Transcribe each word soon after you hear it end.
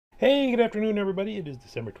Hey, good afternoon, everybody. It is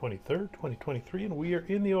December 23rd, 2023, and we are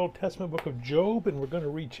in the Old Testament book of Job, and we're going to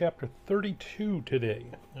read chapter 32 today.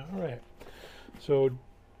 All right. So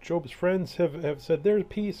Job's friends have said there's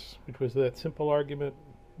peace, which was that simple argument.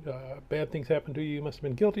 Bad things happen to you. You must have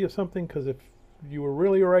been guilty of something, because if you were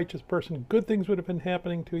really a righteous person, good things would have been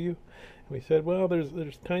happening to you. And we said, well,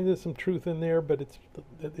 there's kind of some truth in there, but it's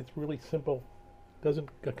really simple. Doesn't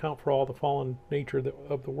account for all the fallen nature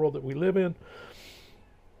of the world that we live in.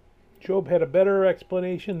 Job had a better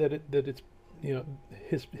explanation that it's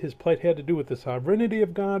his plight had to do with the sovereignty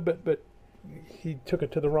of God, but he took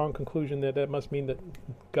it to the wrong conclusion that must mean that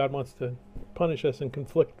God wants to punish us and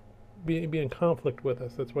be in conflict with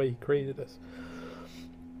us. That's why he created us.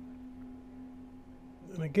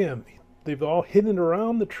 And again, they've all hidden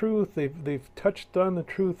around the truth. They've touched on the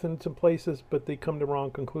truth in some places, but they come to wrong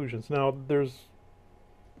conclusions. Now there's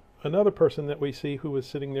another person that we see who was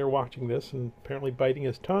sitting there watching this and apparently biting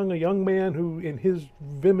his tongue, a young man who in his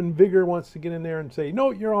vim and vigor wants to get in there and say,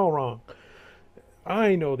 no, you're all wrong.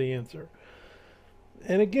 I know the answer.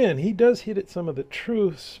 And again, he does hit at some of the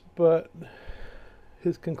truths, but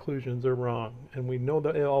his conclusions are wrong. And we know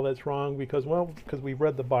that all that's wrong because we've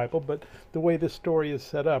read the Bible, but the way this story is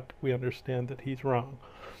set up, we understand that he's wrong.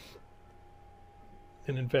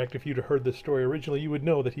 And in fact, if you'd have heard this story originally, you would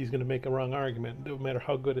know that he's going to make a wrong argument, no matter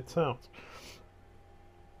how good it sounds.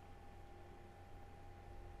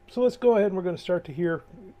 So let's go ahead and we're going to start to hear,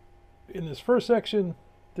 in this first section,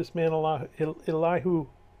 this man Elihu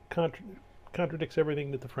contradicts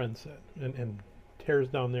everything that the friends said and tears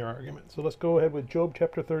down their argument. So let's go ahead with Job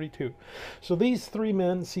chapter 32. So these three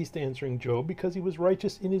men ceased answering Job because he was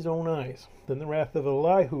righteous in his own eyes. Then the wrath of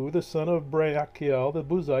Elihu, the son of Barachiel, the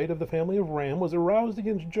Buzite of the family of Ram, was aroused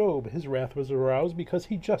against Job. His wrath was aroused because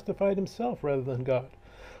he justified himself rather than God.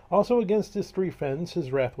 Also against his three friends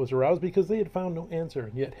his wrath was aroused because they had found no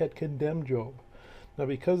answer, yet had condemned Job. Now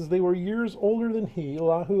because they were years older than he,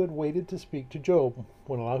 Elihu had waited to speak to Job.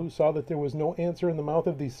 When Elihu saw that there was no answer in the mouth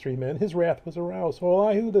of these three men, his wrath was aroused. So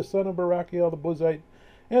Elihu, the son of Barachiel the Buzite,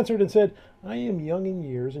 answered and said, I am young in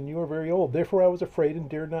years, and you are very old. Therefore I was afraid and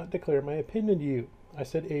dared not declare my opinion to you. I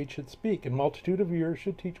said age should speak, and multitude of years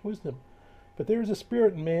should teach wisdom. But there is a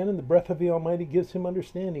spirit in man, and the breath of the Almighty gives him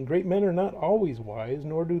understanding. Great men are not always wise,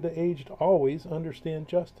 nor do the aged always understand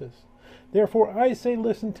justice. Therefore I say,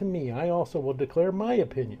 listen to me. I also will declare my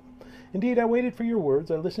opinion. Indeed, I waited for your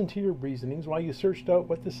words. I listened to your reasonings while you searched out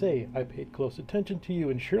what to say. I paid close attention to you,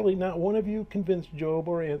 and surely not one of you convinced Job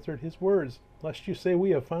or answered his words. Lest you say,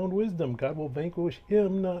 we have found wisdom. God will vanquish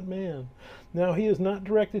him, not man. Now he has not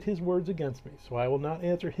directed his words against me, so I will not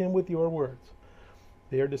answer him with your words.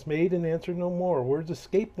 They are dismayed and answered no more. Words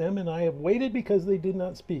escaped them, and I have waited because they did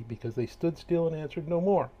not speak, because they stood still and answered no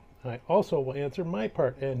more. I also will answer my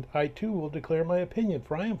part, and I too will declare my opinion,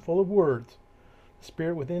 for I am full of words. The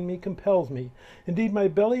spirit within me compels me. Indeed, my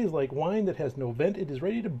belly is like wine that has no vent. It is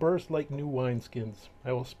ready to burst like new wineskins.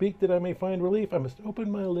 I will speak that I may find relief. I must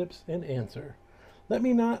open my lips and answer. Let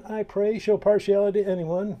me not, I pray, show partiality to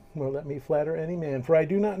anyone, nor let me flatter any man, for I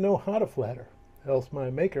do not know how to flatter, else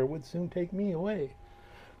my Maker would soon take me away.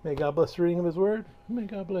 May God bless the reading of his word. May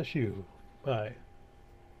God bless you. Bye.